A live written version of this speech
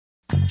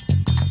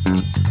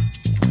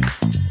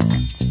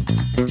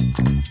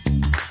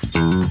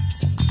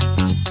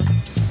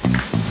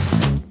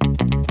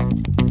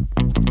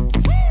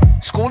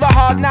School of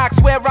hard knocks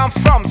where I'm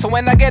from, so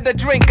when I get a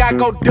drink I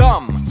go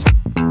dumb.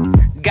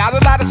 Got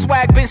a lot of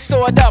swag, been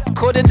stored up,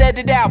 couldn't let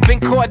it out, been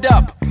caught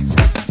up.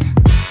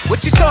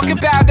 What you talking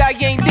about, I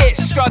ain't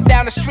this. Strut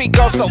down the street,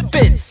 go so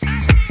fits.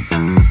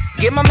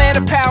 Give my man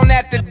a pound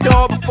at the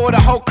door before the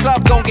whole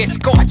club gon' get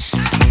scorched.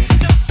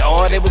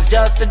 Thought it was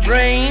just a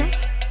dream,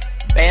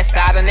 best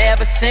I'd have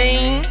never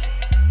seen.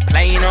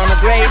 Playing on the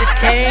greatest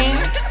team,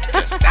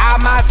 just I,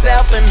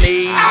 myself and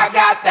me. I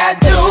got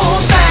that new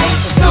thing,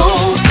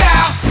 new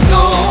style,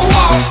 new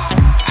walk.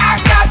 I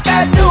got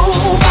that new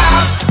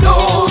vibe,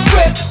 new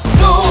grip,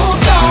 new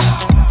talk.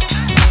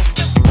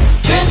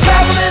 Been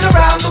traveling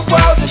around the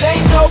world, and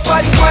ain't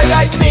nobody quite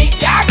like me.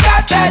 I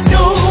got that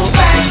new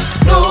thing,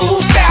 new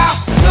style,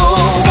 new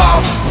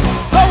walk.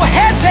 Go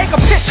ahead, take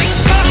a picture.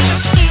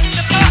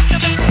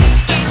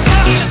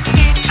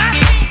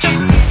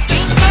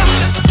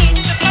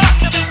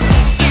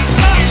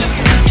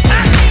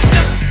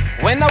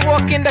 When I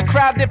walk in the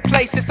crowded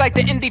place, it's like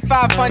the Indy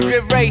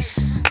 500 race.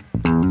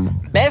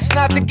 Best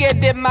not to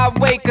get in my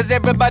way, cause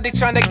everybody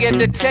trying to get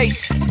the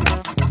taste.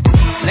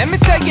 Let me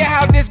tell you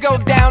how this go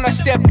down. I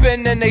step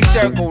in and they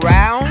circle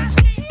round.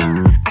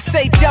 I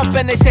say jump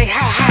and they say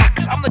how high,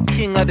 cause I'm the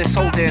king of this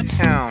whole damn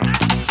town.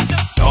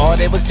 Thought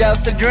it was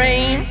just a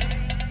dream,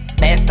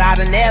 best I'd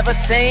have never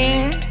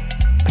seen.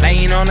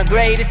 Playing on the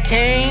greatest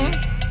team,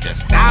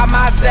 just I,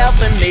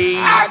 myself and me.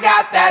 I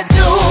got that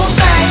new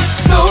thing,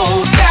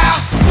 new style,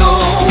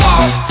 new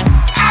walk.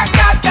 I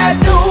got that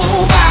new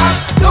vibe,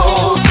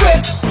 new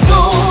grip,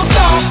 new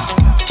talk.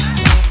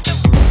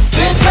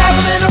 Been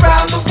traveling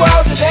around the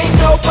world, and ain't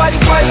nobody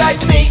quite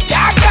like me.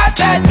 I got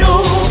that new